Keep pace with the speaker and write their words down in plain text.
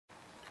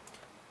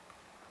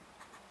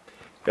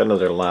Got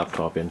another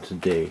laptop in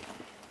today,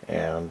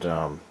 and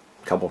a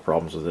couple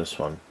problems with this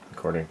one.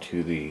 According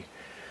to the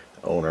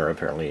owner,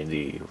 apparently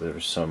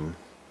there's some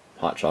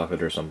hot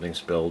chocolate or something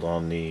spilled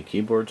on the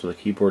keyboard, so the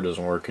keyboard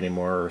doesn't work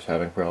anymore or is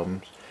having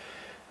problems.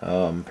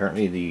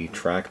 Apparently the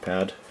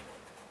trackpad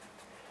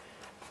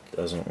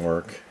doesn't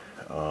work.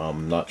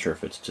 Not sure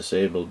if it's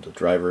disabled, the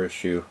driver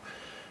issue,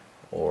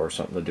 or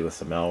something to do with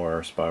the malware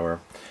or spyware.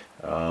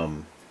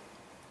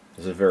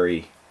 There's a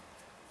very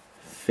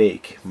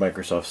fake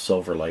Microsoft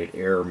Silverlight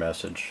error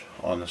message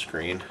on the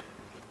screen.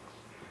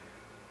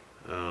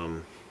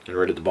 And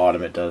right at the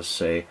bottom it does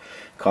say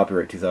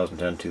copyright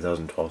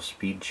 2010-2012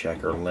 speed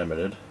checker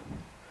limited.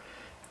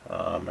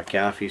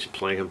 McAfee's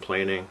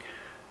complaining.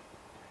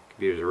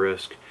 Computer's at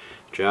risk.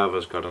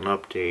 Java's got an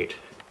update.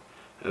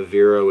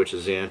 Avira, which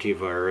is the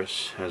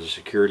antivirus, has a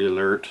security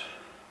alert.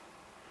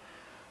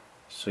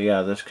 So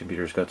yeah, this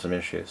computer's got some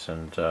issues,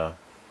 and I'm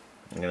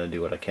going to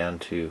do what I can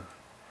to...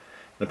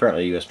 And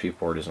apparently the USB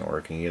port isn't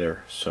working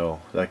either,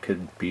 so that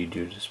could be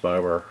due to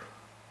spyware.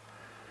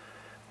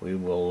 We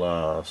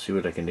will see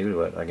what I can do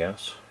to it, I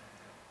guess.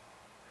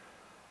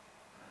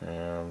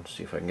 And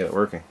see if I can get it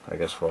working. I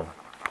guess we'll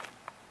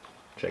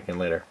check in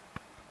later.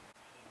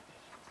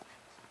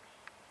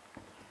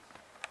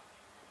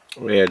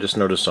 Yeah, I just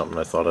noticed something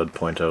I thought I'd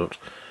point out.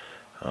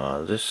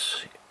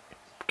 This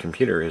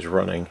computer is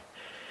running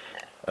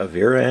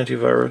Avira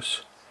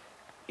antivirus,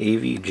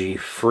 AVG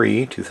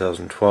free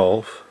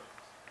 2012,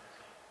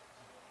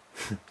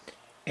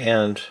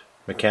 and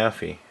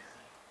McAfee.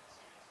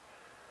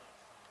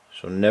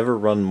 So never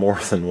run more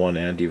than one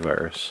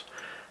antivirus.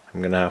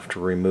 I'm going to have to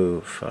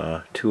remove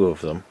 2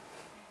 of them,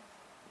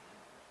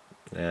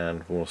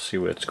 and we'll see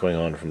what's going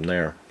on from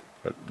there.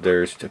 But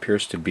there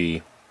appears to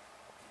be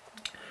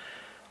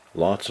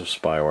lots of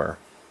spyware,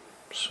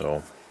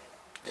 so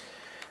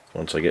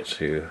once I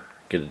get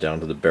it down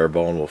to the bare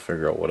bone, we'll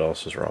figure out what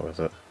else is wrong with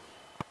it.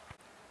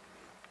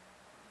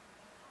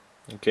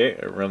 Okay,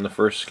 I run the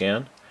first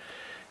scan,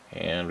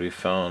 and we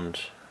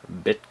found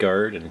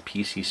BitGuard and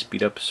PC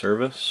Speedup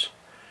Service,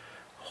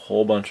 a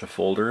whole bunch of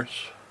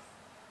folders,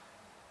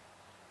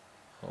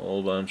 a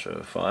whole bunch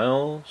of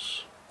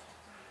files,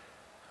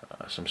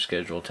 some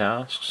scheduled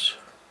tasks,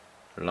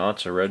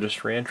 lots of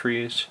registry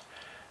entries,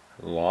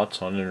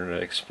 lots on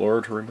Internet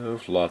Explorer to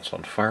remove, lots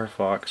on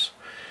Firefox,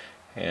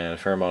 and a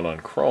fair amount on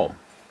Chrome.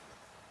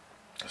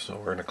 So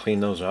we're going to clean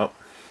those up.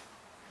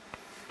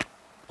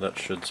 That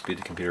should speed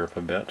the computer up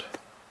a bit.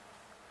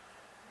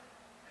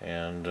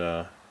 And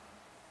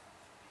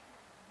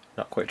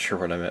not quite sure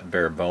what I meant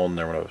bare bone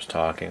there when I was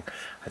talking.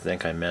 I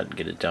think I meant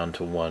get it down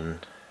to one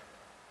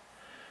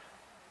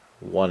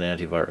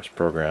antivirus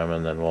program,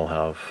 and then we'll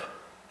have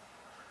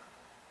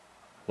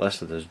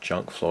less of this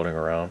junk floating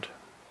around.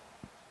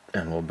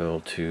 And we'll be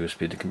able to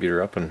speed the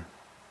computer up and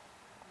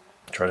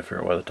try to figure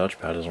out why the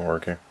touchpad isn't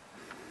working.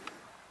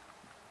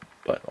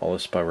 But all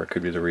this spyware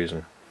could be the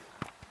reason.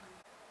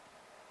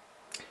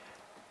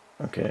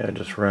 Okay, I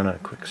just ran a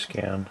quick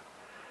scan.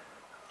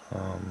 It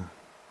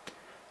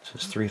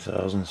says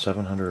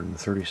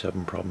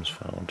 3,737 problems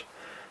found,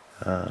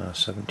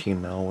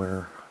 17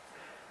 malware,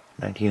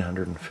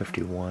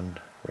 1,951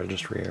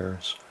 registry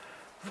errors,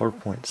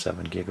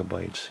 4.7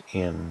 gigabytes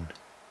in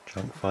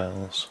junk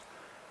files,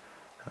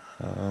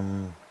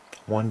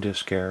 1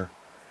 disk error,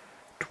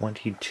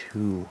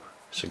 22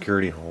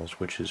 security holes,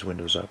 which is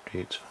Windows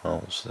updates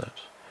files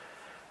that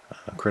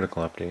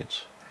critical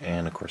updates,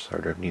 and of course the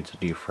hard drive needs a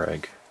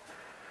defrag.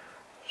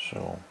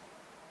 So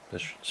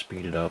this should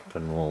speed it up,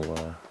 and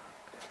we'll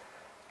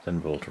then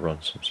be able to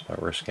run some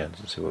spyware scans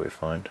and see what we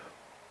find.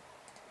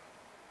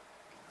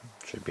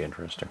 Should be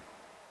interesting.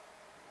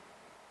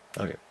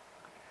 Okay,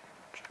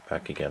 check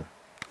back again.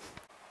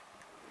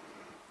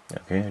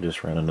 Okay, I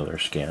just ran another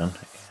scan,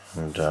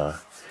 and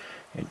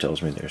it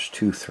tells me there's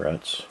 2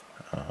 threats.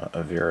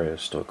 Avira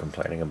is still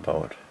complaining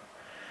about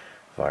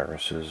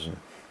viruses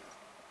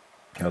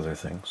and other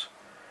things.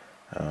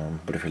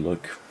 But if you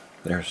look,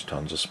 there's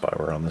tons of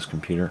spyware on this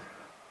computer.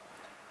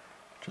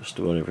 Just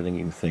about everything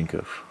you can think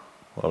of.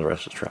 Well, the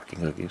rest is tracking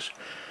cookies.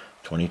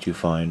 22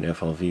 Find,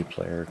 FLV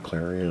Player,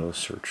 Clario,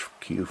 Search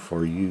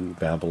Q4U,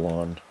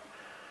 Babylon,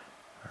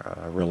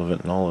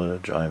 Relevant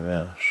Knowledge,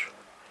 iMesh,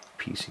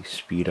 PC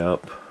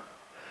Speedup,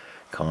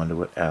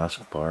 Conduit,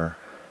 AskBar,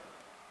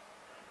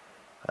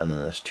 and then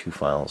there's 2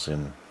 files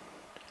in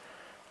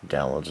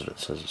downloads that it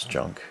says it's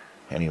junk.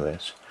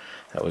 Anyways,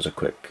 that was a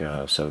quick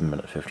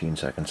 7-minute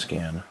 15-second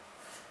scan,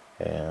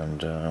 and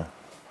the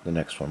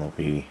next one will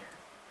be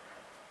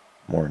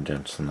more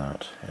in-depth than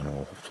that, and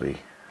we'll hopefully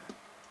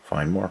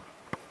find more.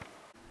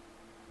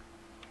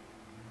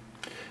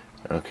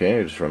 Okay,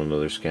 I just run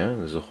another scan.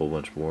 There's a whole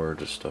bunch more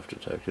just stuff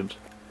detected.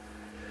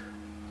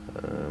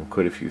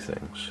 Quite a few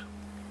things.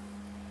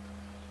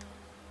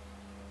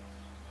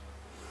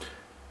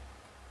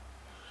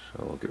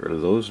 So we'll get rid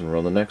of those and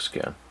run the next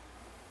scan.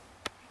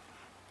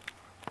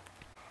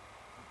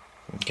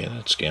 Okay,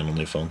 that scan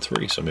only found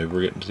 3, so maybe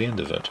we're getting to the end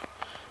of it.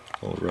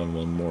 We'll run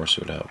one more,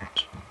 see what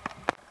happens.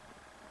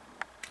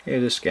 Okay,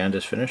 this scan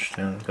is finished,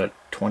 and I've got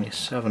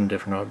 27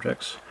 different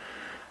objects.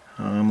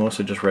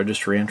 Mostly just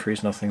registry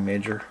entries, nothing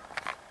major.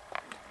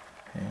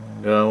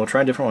 And we'll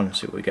try a different one and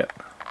see what we get.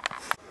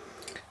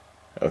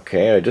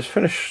 Okay, I just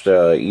finished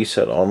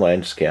ESET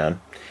online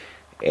scan,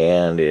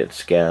 and it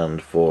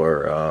scanned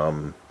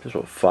for just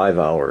about 5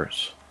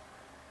 hours.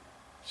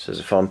 It says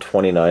it found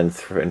 29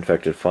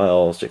 infected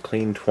files, it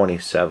cleaned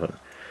 27.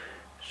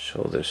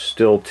 So there's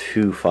still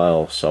 2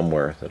 files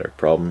somewhere that are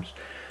problems.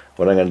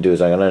 What I'm going to do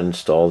is I'm going to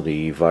install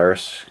the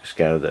virus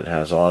scanner that it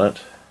has on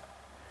it,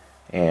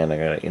 and I'm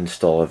going to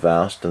install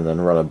Avast and then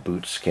run a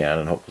boot scan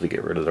and hopefully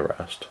get rid of the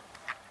rest.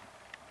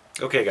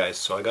 Okay guys,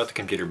 so I got the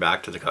computer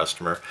back to the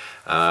customer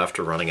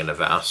after running an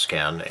Avast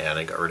scan, and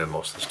I got rid of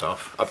most of the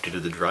stuff,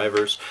 updated the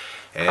drivers,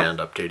 and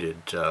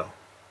updated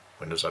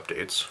Windows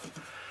updates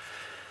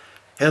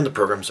and the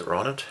programs that were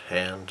on it,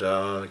 and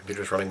the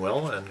computer's running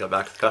well, and got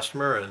back to the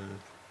customer. And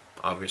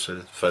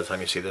obviously by the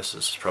time you see this,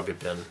 it's probably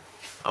been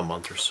a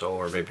month or so,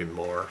 or maybe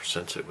more,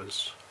 since it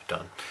was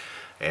done,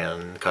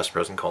 and the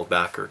customer hasn't called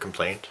back or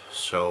complained,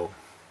 so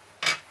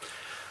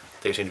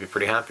they seem to be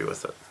pretty happy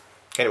with it.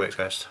 Anyways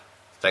guys,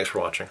 thanks for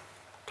watching.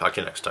 Talk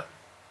to you next time.